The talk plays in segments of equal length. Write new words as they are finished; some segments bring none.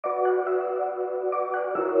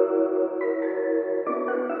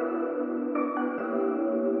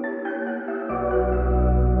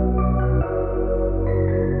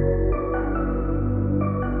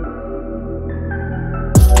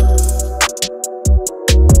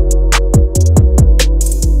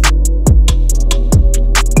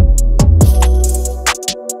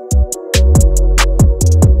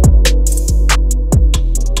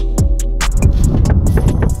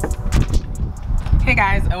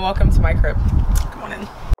welcome to my crib. Come on in. I'm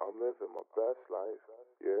living my best life.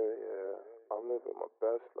 Yeah. I'm living my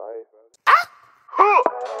best life. I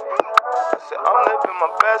said I'm living my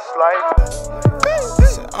best life. I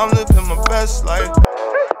said I'm living my best life.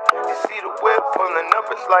 You see the whip pulling up,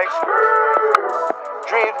 it's like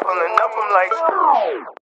dream pulling up, I'm like.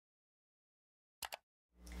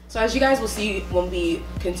 So as you guys will see when we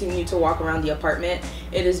continue to walk around the apartment,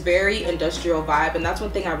 it is very industrial vibe, and that's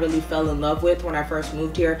one thing I really fell in love with when I first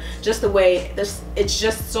moved here. Just the way this, it's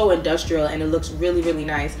just so industrial and it looks really, really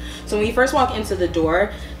nice. So when you first walk into the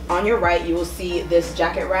door, on your right you will see this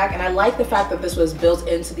jacket rack, and I like the fact that this was built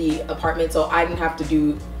into the apartment so I didn't have to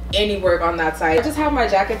do any work on that side. I just have my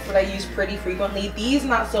jackets that I use pretty frequently. These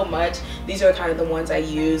not so much. These are kind of the ones I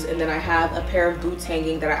use, and then I have a pair of boots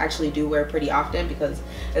hanging that I actually do wear pretty often because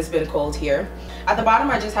it's been cold here. At the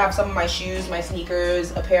bottom I just have some of my shoes, my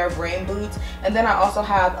sneakers, a pair of rain boots, and then I also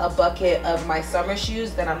have a bucket of my summer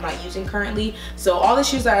shoes that I'm not using currently. So all the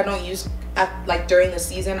shoes that I don't use like during the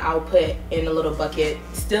season, I'll put in a little bucket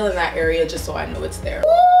still in that area just so I know it's there.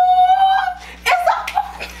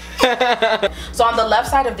 So on the left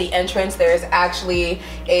side of the entrance there is actually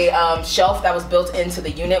a shelf that was built into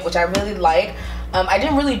the unit, which I really like. I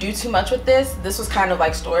didn't really do too much with this. This was kind of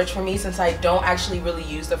like storage for me since I don't actually really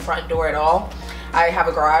use the front door at all. I have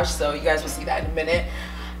a garage, so you guys will see that in a minute.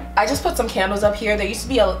 I just put some candles up here. There used to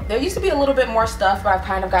be a little bit more stuff, but I've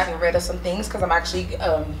kind of gotten rid of some things because I'm actually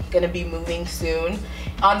gonna be moving soon.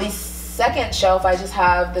 On the second shelf I just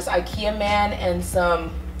have this Ikea man and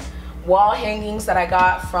some wall hangings that I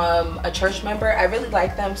got from a church member. I really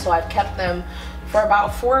like them, so I've kept them for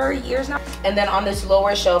about 4 years now. And then on this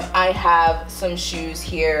lower shelf I have some shoes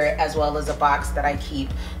here, as well as a box that I keep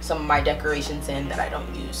some of my decorations in that I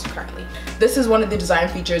don't use currently. This is one of the design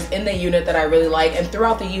features in the unit that I really like, and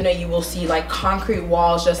throughout the unit you will see like concrete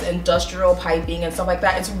walls, just industrial piping and stuff like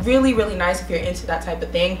that. It's really, really nice if you're into that type of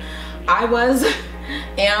thing. I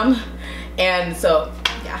am, and so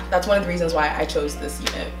yeah, that's one of the reasons why I chose this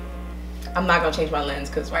unit. I'm not gonna change my lens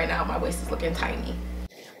because right now my waist is looking tiny.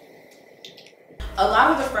 A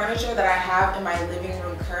lot of the furniture that I have in my living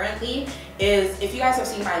room currently is, if you guys have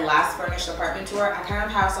seen my last furnished apartment tour, I kind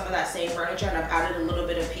of have some of that same furniture and I've added a little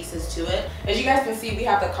bit of pieces to it. As you guys can see, we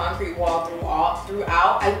have the concrete wall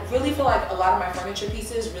throughout. I really feel like a lot of my furniture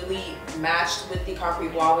pieces really matched with the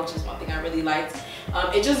concrete wall, which is one thing I really liked.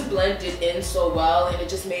 It just blended in so well and it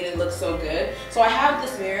just made it look so good. So I have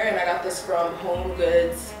this mirror and I got this from Home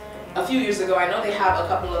Goods a few years ago. I know they have a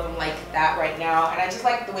couple of them like that right now, and I just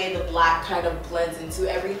like the way the black kind of blends into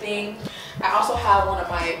everything. I also have one of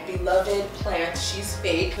my beloved plants. She's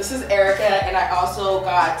fake. This is Erica, and I also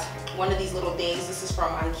got one of these little things. This is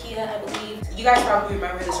from Ikea, I believe. You guys probably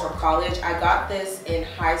remember this from college. I got this in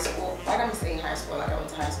high school. Why am I saying high school like I went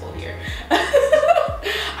to high school here?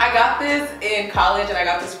 I got this in college and I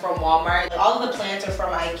got this from Walmart. All of the plants are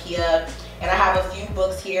from Ikea. And I have a few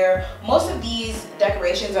books here. Most of these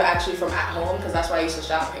decorations are actually from at home because that's why I used to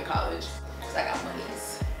shop in college, because I got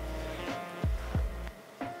monies.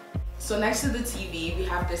 So next to the TV, we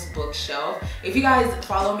have this bookshelf. If you guys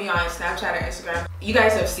follow me on Snapchat or Instagram, you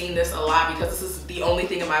guys have seen this a lot because this is the only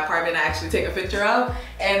thing in my apartment I actually take a picture of.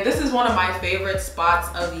 And this is one of my favorite spots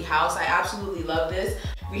of the house. I absolutely love this.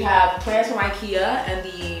 We have plants from Ikea, and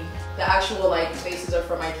the actual like vases are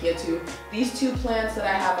from Ikea too. These two plants that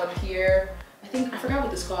I have up here, I forgot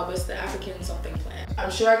what this is called, but it's the African something plant. I'm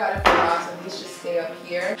sure I got it from Ross, and these just stay up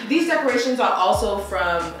here. These decorations are also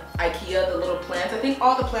from Ikea, the little plants. I think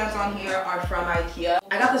all the plants on here are from Ikea.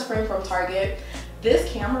 I got this frame from Target. This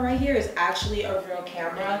camera right here is actually a real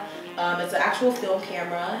camera. It's an actual film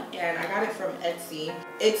camera, and I got it from Etsy.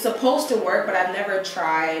 It's supposed to work, but I've never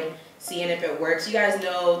tried seeing if it works. You guys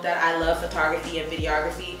know that I love photography and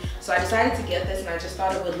videography, so I decided to get this, and I just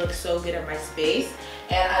thought it would look so good in my space.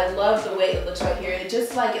 And I love the way it looks right here. It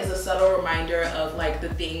just like is a subtle reminder of like the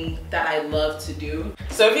thing that I love to do.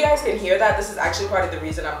 So if you guys can hear that, this is actually part of the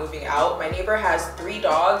reason I'm moving out. My neighbor has 3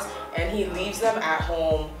 dogs and he leaves them at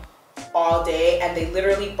home all day, and they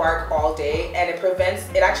literally bark all day, and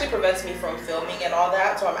it actually prevents me from filming and all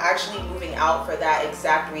that. So I'm actually moving out for that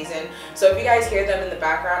exact reason. So if you guys hear them in the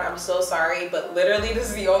background, I'm so sorry, but literally this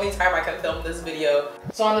is the only time I can film this video.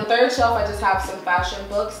 So on the third shelf I just have some fashion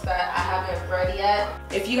books that I haven't read yet.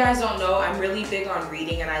 If you guys don't know, I'm really big on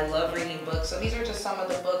reading and I love reading books. So these are just some of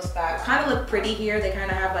the books that kind of look pretty here. They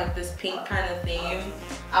kind of have like this pink kind of theme.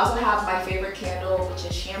 I also have my favorite candle, which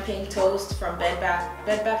is Champagne Toast from Bed Bath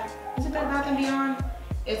 & Beyond?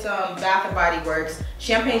 It's Bath and Body Works.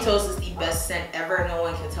 Champagne Toast is the best scent ever. No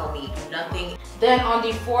one can tell me nothing. Then on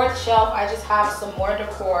the fourth shelf, I just have some more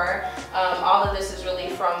decor. All of this is really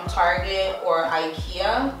from Target or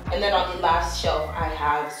Ikea. And then on the last shelf, I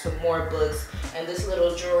have some more books and this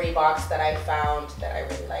little jewelry box that I found that I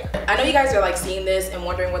really like. I know you guys are like seeing this and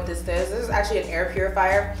wondering what this is. This is actually an air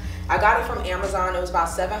purifier. I got it from Amazon. It was about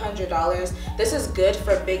 $700. This is good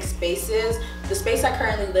for big spaces. The space I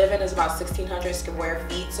currently live in is about 1,600 square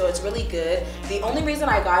feet, so it's really good. The only reason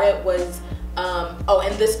I got it was, oh,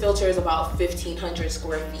 and this filter is about 1,500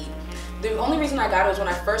 square feet. The only reason I got it was when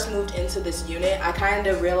I first moved into this unit, I kind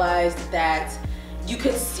of realized that you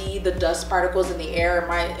could see the dust particles in the air.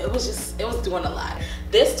 It was doing a lot.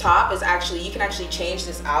 This top is actually, you can actually change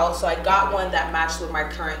this out. So I got one that matched with my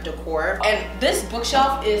current decor. And this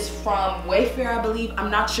bookshelf is from Wayfair, I believe.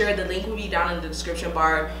 I'm not sure. The link will be down in the description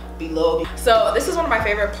bar below. So this is one of my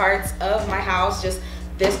favorite parts of my house, just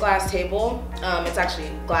this glass table. It's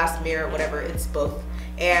actually glass mirror, whatever, it's both.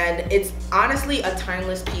 And it's honestly a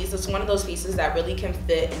timeless piece. It's one of those pieces that really can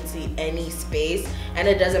fit into any space, and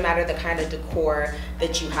it doesn't matter the kind of decor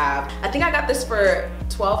that you have. I think I got this for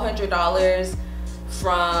 $1,200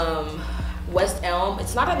 from West Elm.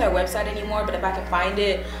 It's not on their website anymore, but if I can find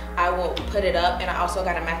it, I will put it up. And I also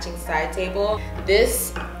got a matching side table.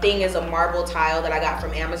 This thing is a marble tile that I got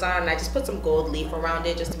from Amazon, and I just put some gold leaf around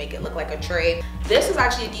it just to make it look like a tray. This is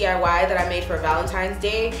actually a DIY that I made for Valentine's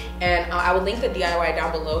Day, and I will link the DIY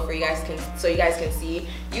down below for you guys so you guys can see.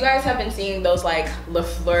 You guys have been seeing those like Le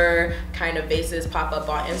Fleur kind of vases pop up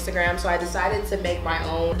on Instagram, so I decided to make my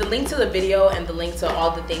own. The link to the video and the link to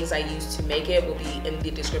all the things I used to make it will be in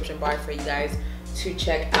the description bar for you guys to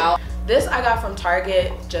check out. This I got from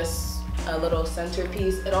Target, just a little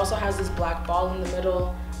centerpiece. It also has this black ball in the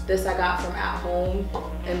middle. This I got from At Home,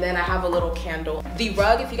 and then I have a little candle. The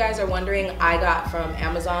rug, if you guys are wondering, I got from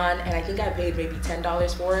Amazon, and I think I paid maybe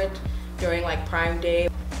 $10 for it during like Prime Day.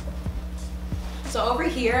 So over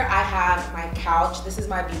here I have my couch. This is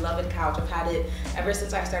my beloved couch. I've had it ever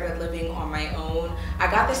since I started living on my own.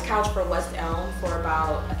 I got this couch for West Elm for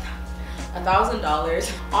about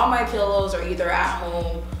 $1,000. All my pillows are either At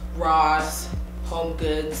Home, Ross, Home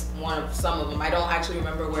Goods, some of them. I don't actually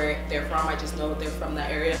remember where they're from. I just know they're from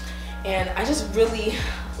that area. And I just really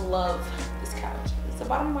love this couch. It's the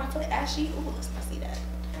bottom of my foot ashy. Ooh, let's not see that.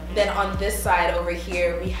 Then on this side over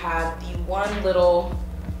here, we have the one little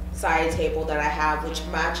side table that I have, which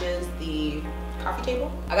matches the coffee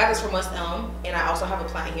table. I got this from West Elm, and I also have a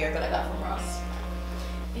plant here that I got from Ross.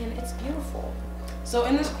 And it's beautiful. So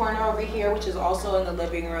in this corner over here, which is also in the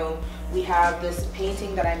living room, we have this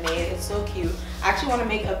painting that I made. It's so cute. I actually want to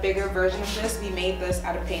make a bigger version of this. We made this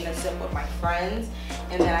out of paint and sip with my friends.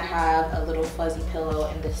 And then I have a little fuzzy pillow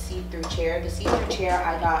and the see-through chair. The see-through chair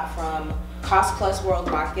I got from Cost Plus World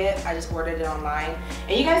Market. I just ordered it online.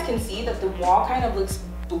 And you guys can see that the wall kind of looks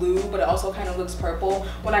blue, but it also kind of looks purple.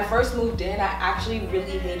 When I first moved in, I actually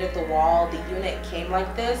really hated the wall. The unit came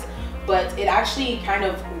like this, but it actually kind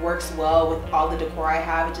of works well with all the decor I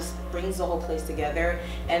have. It just brings the whole place together,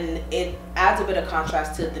 and it adds a bit of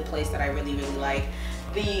contrast to the place that I really like.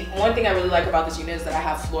 The one thing I really like about this unit is that I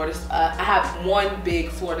have one big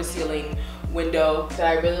floor to ceiling window that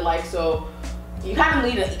I really like. So you kind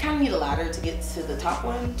of need a ladder to get to the top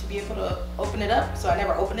one to be able to open it up. So I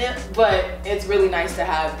never open it, but it's really nice to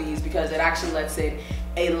have these because it actually lets in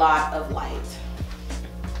a lot of light.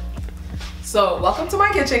 So welcome to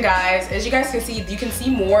my kitchen, guys. As you guys can see, you can see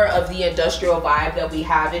more of the industrial vibe that we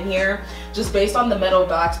have in here, just based on the metal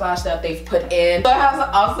backsplash that they've put in. So it has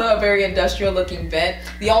also a very industrial looking vent.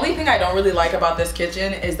 The only thing I don't really like about this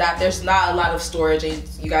kitchen is that there's not a lot of storage, and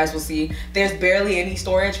you guys will see there's barely any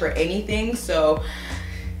storage for anything. So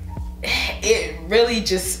it really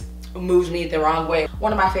just moves me the wrong way.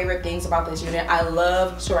 One of my favorite things about this unit, I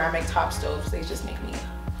love ceramic top stoves. They just make me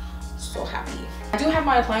so happy. I do have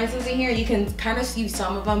my appliances in here. You can kind of see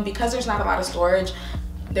some of them. Because there's not a lot of storage,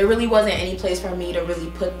 there really wasn't any place for me to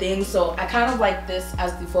really put things. So I kind of like this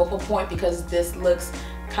as the focal point because this looks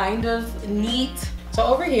kind of neat. So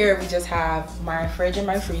over here we just have my fridge and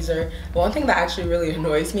my freezer. The one thing that actually really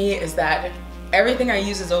annoys me is that everything I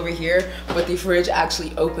use is over here, but the fridge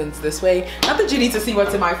actually opens this way. Not that you need to see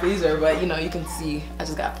what's in my freezer, but you know, you can see I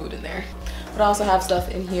just got food in there. But I also have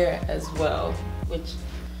stuff in here as well, which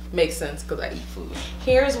makes sense because I eat food.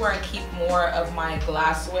 Here's where I keep more of my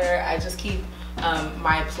glassware. I just keep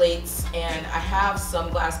my plates, and I have some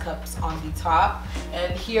glass cups on the top.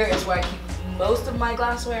 And here is where I keep most of my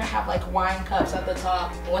glassware. I have like wine cups at the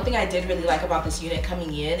top. One thing I did really like about this unit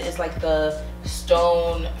coming in is like the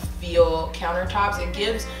stone feel countertops. It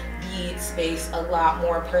gives the space a lot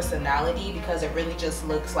more personality because it really just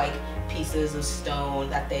looks like pieces of stone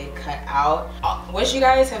that they cut out. What you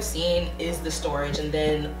guys have seen is the storage, and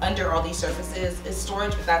then under all these surfaces is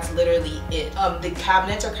storage, but that's literally it. The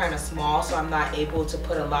cabinets are kind of small, so I'm not able to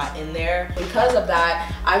put a lot in there. Because of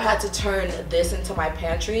that, I've had to turn this into my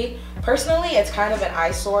pantry. Personally, it's kind of an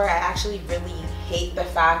eyesore. I actually really hate the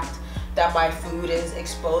fact that my food is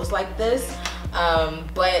exposed like this,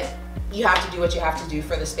 but you have to do what you have to do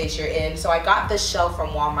for the space you're in. So I got this shelf from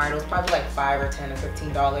Walmart. It was probably like $5 or $10 or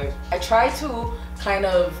 $15. I tried to kind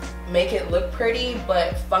of make it look pretty,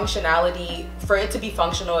 but functionality, for it to be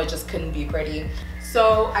functional, it just couldn't be pretty.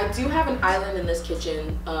 So I do have an island in this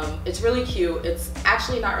kitchen. It's really cute. It's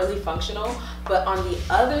actually not really functional, but on the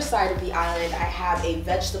other side of the island, I have a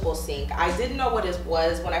vegetable sink. I didn't know what it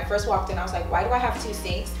was. When I first walked in, I was like, why do I have 2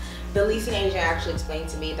 sinks? The leasing agent actually explained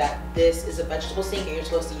to me that this is a vegetable sink and you're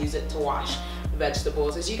supposed to use it to wash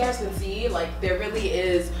vegetables. As you guys can see, like, there really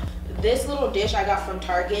is this little dish I got from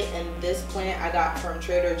Target and this plant I got from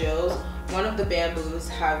Trader Joe's. One of the bamboos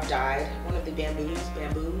have died. One of the bamboo,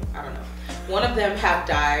 I don't know. One of them have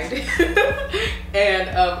died and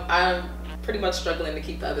I'm pretty much struggling to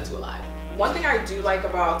keep the other 2 alive. One thing I do like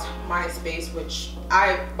about my space, which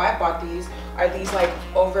I bought these, are these like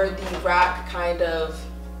over the rack kind of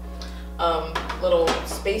little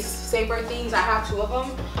space saver things. I have 2 of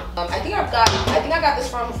them. I think I got this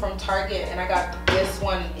from Target, and I got this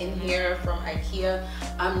one in here from Ikea.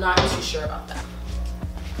 I'm not too sure about that.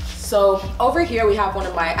 So over here we have one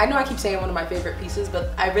of my, I know I keep saying one of my favorite pieces,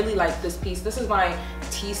 but I really like this piece. This is my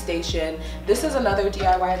tea station. This is another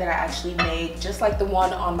DIY that I actually made, just like the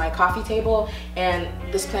one on my coffee table. And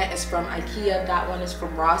this plant is from Ikea, that one is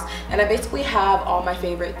from Ross. And I basically have all my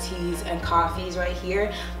favorite teas and coffees right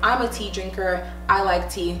here. I'm a tea drinker, I like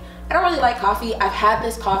tea. I don't really like coffee. I've had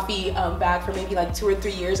this coffee bag for maybe like 2 or 3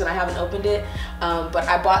 years and I haven't opened it. But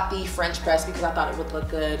I bought the French press because I thought it would look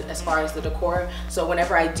good as far as the decor. So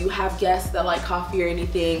whenever I do have guests that like coffee or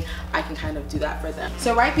anything, I can kind of do that for them.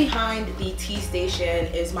 So right behind the tea station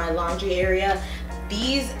is my laundry area.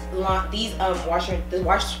 These remix.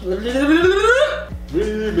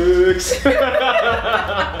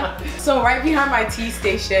 So right behind my tea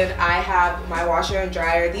station, I have my washer and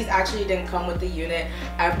dryer. These actually didn't come with the unit.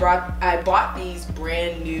 I bought these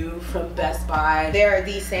brand new from Best Buy. They're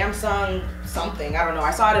the Samsung something, I don't know.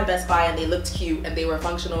 I saw it in Best Buy and they looked cute and they were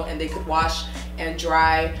functional and they could wash and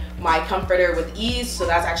dry my comforter with ease. So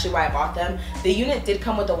that's actually why I bought them. The unit did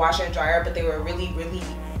come with a washer and dryer, but they were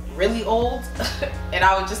really old. And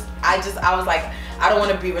I was like, I don't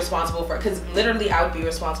want to be responsible for it, because literally I would be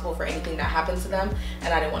responsible for anything that happens to them,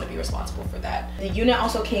 and I didn't want to be responsible for that. The unit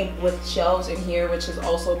also came with shelves in here, which has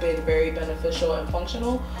also been very beneficial and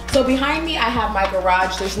functional. So behind me I have my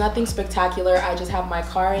garage. There's nothing spectacular. I just have my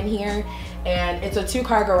car in here, and it's a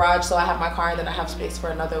 2-car garage, so I have my car and then I have space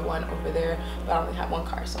for another one over there, but I only have 1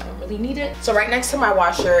 car, so I don't really need it. So right next to my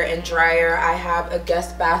washer and dryer, I have a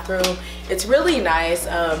guest bathroom. It's really nice.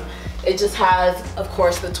 It just has, of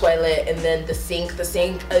course, the toilet and then the sink. The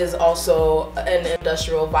sink is also an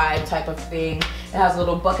industrial vibe type of thing. It has a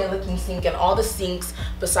little bucket-looking sink, and all the sinks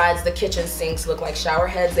besides the kitchen sinks look like shower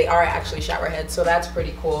heads. They are actually shower heads, so that's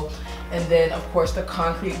pretty cool. And then, of course, the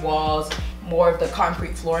concrete walls, more of the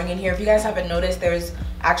concrete flooring in here. If you guys haven't noticed, there's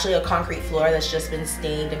actually a concrete floor that's just been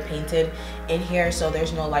stained and painted in here, so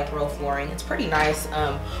there's no like real flooring. It's pretty nice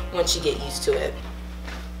once you get used to it.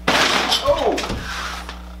 Oh!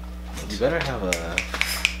 You better have a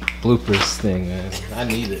bloopers thing, man. I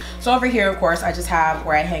need it. So over here, of course, I just have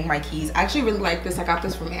where I hang my keys. I actually really like this. I got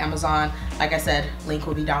this from Amazon. Like I said, link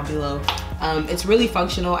will be down below. It's really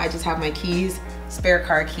functional. I just have my keys, spare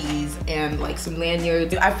car keys, and like some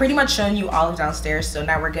lanyards. I've pretty much shown you all of downstairs, so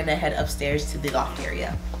now we're gonna head upstairs to the loft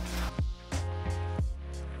area.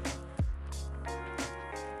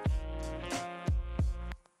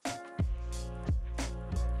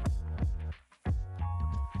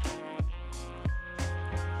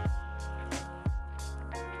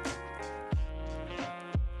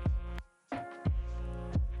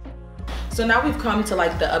 So now we've come to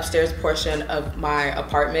like the upstairs portion of my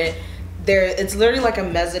apartment. It's literally like a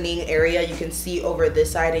mezzanine area. You can see over this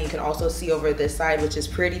side and you can also see over this side, which is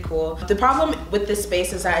pretty cool. The problem with this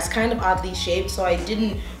space is that it's kind of oddly shaped, so I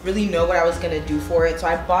didn't really know what I was gonna do for it. So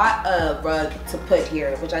I bought a rug to put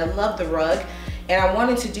here, which I love the rug, and I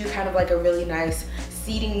wanted to do kind of like a really nice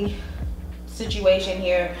seating situation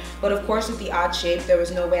here, but of course with the odd shape there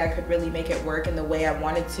was no way I could really make it work in the way I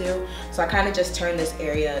wanted to, so I kind of just turned this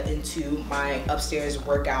area into my upstairs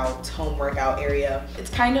home workout area.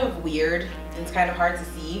 It's kind of weird, it's kind of hard to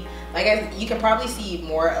see, like you can probably see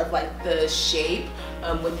more of like the shape,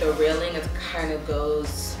 with the railing. It kind of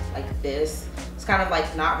goes like this. It's kind of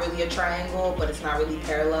like not really a triangle, but it's not really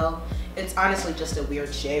parallel. It's honestly just a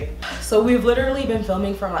weird shape. So we've literally been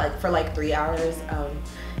filming for like 3 hours,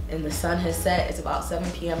 and the sun has set. It's about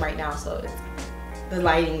 7 p.m. right now, so the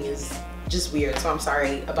lighting is just weird, so I'm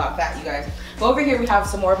sorry about that, you guys. But over here we have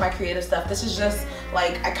some more of my creative stuff. This is just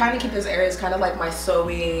like, I kind of keep this area as kind of like my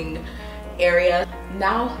sewing area.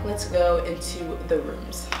 Now let's go into the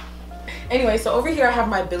rooms. Anyway, so over here I have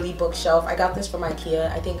my Billy bookshelf. I got this from Ikea.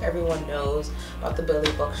 I think everyone knows about the Billy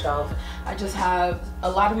bookshelf. I just have a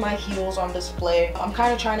lot of my heels on display. I'm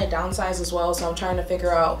kind of trying to downsize as well, so I'm trying to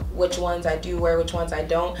figure out which ones I do wear, which ones I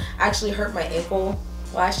don't. I actually hurt my ankle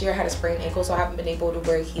last year. I had a sprained ankle, so I haven't been able to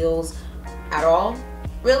wear heels at all.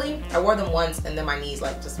 Really, I wore them once and then my knees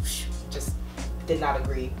like just did not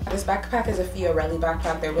agree. This backpack is a Fiorelli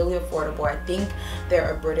backpack. They're really affordable. I think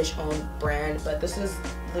they're a British owned brand, but this is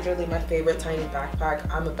literally my favorite tiny backpack.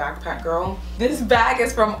 I'm a backpack girl. This bag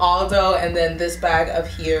is from Aldo, and then this bag up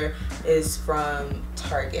here is from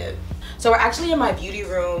Target. So we're actually in my beauty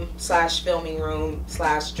room slash filming room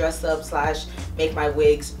slash dress up slash make my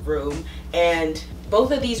wigs room, and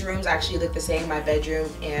both of these rooms actually look the same. My bedroom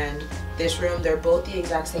and this room, they're both the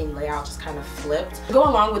exact same layout, just kind of flipped. To go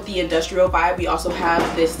along with the industrial vibe, we also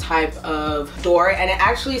have this type of door, and it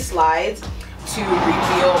actually slides to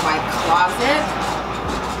reveal my closet.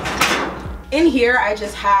 In here I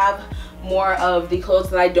just have more of the clothes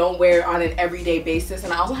that I don't wear on an everyday basis,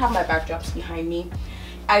 and I also have my backdrops behind me.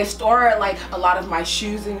 I store like a lot of my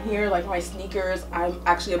shoes in here, like my sneakers. I'm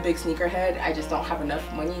actually a big sneakerhead. I just don't have enough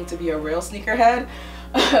money to be a real sneakerhead.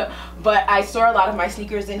 But I store a lot of my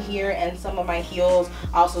sneakers in here and some of my heels.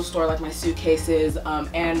 I also store like my suitcases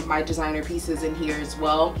and my designer pieces in here as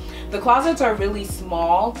well. The closets are really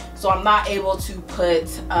small, so I'm not able to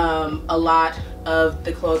put a lot of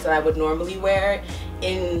the clothes that I would normally wear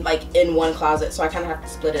in one closet, so I kind of have to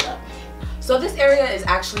split it up. So this area is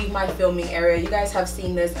actually my filming area. You guys have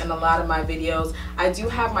seen this in a lot of my videos. I do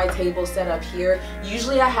have my table set up here.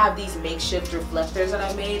 Usually I have these makeshift reflectors that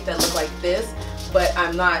I made that look like this, but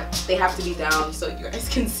they have to be down so you guys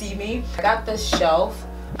can see me. I got this shelf.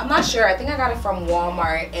 I'm not sure, I think I got it from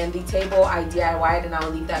Walmart, and the table I DIY'd, and I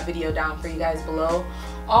will leave that video down for you guys below.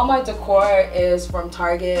 All my decor is from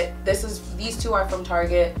Target. These two are from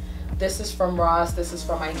Target. This is from Ross, this is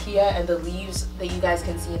from Ikea, and the leaves that you guys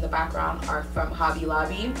can see in the background are from Hobby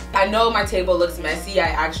Lobby. I know my table looks messy. I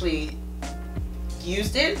actually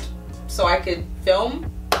used it so I could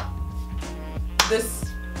film this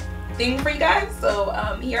thing for you guys, so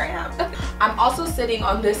here I am. I'm also sitting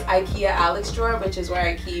on this Ikea Alex drawer, which is where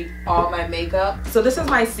I keep all my makeup. So this is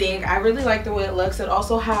my sink. I really like the way it looks. It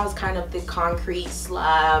also has kind of the concrete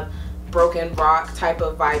slab, broken rock type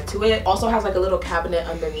of vibe to it. Also has like a little cabinet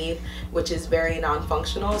underneath, which is very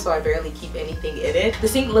non-functional, so I barely keep anything in it. The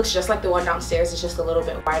sink looks just like the one downstairs. It's just a little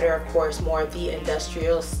bit wider, of course, more of the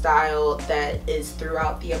industrial style that is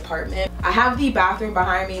throughout the apartment. I have the bathroom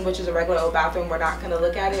behind me, which is a regular old bathroom. We're not gonna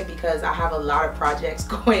look at it because I have a lot of projects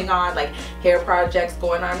going on, like hair projects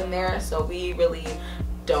going on in there, so we really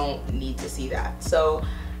don't need to see that. So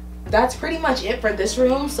that's pretty much it for this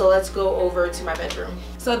room, so let's go over to my bedroom.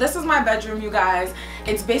 So this is my bedroom, you guys.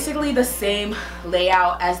 It's basically the same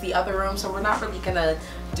layout as the other room, so we're not really gonna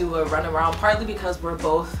do a run around, partly because we're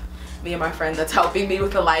both, me and my friend that's helping me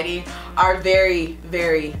with the lighting, are very,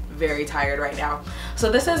 very, very tired right now.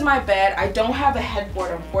 So this is my bed. I don't have a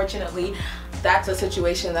headboard, unfortunately. That's a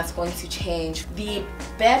situation that's going to change. The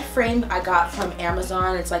bed frame I got from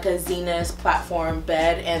Amazon. It's like a Zenith platform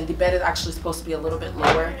bed, and the bed is actually supposed to be a little bit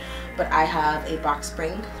lower, but I have a box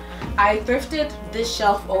spring. I thrifted this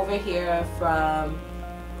shelf over here from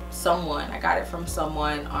someone. I got it from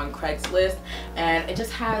someone on Craigslist, and it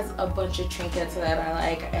just has a bunch of trinkets that I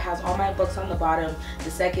like. It has all my books on the bottom.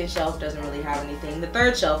 The second shelf doesn't really have anything. The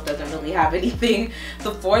third shelf doesn't really have anything.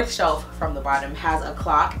 The fourth shelf from the bottom has a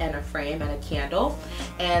clock and a frame and a candle,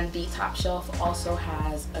 and the top shelf also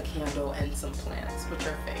has a candle and some plants, which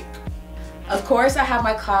are fake. Of course, I have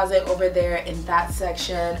my closet over there in that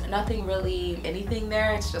section. Nothing really anything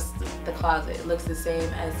there. It's just the closet. It looks the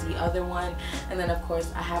same as the other one. And then of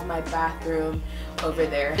course I have my bathroom over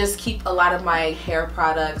there. Just keep a lot of my hair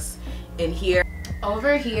products in here.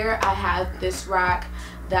 Over here I have this rack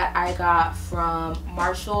that I got from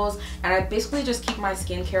Marshall's, and I basically just keep my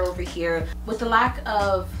skincare over here. With the lack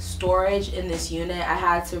of storage in this unit, I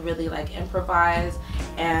had to really like improvise,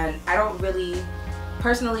 and I don't really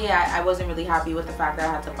personally, I wasn't really happy with the fact that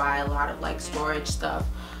I had to buy a lot of like storage stuff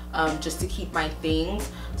just to keep my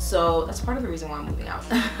things. So that's part of the reason why I'm moving out.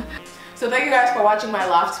 So thank you guys for watching my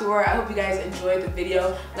loft tour. I hope you guys enjoyed the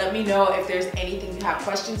video. Let me know if there's anything you have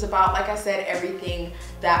questions about. Like I said, everything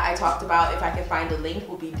that I talked about, if I can find a link,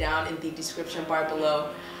 will be down in the description bar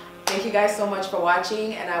below. Thank you guys so much for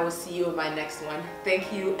watching, and I will see you in my next one.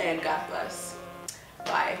 Thank you, and God bless.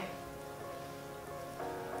 Bye.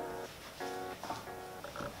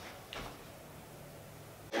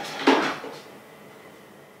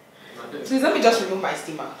 Please let me just remove my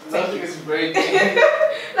steamer. Thank you. It's breaking.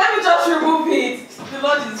 Let me just remove it. The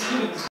Lord is good.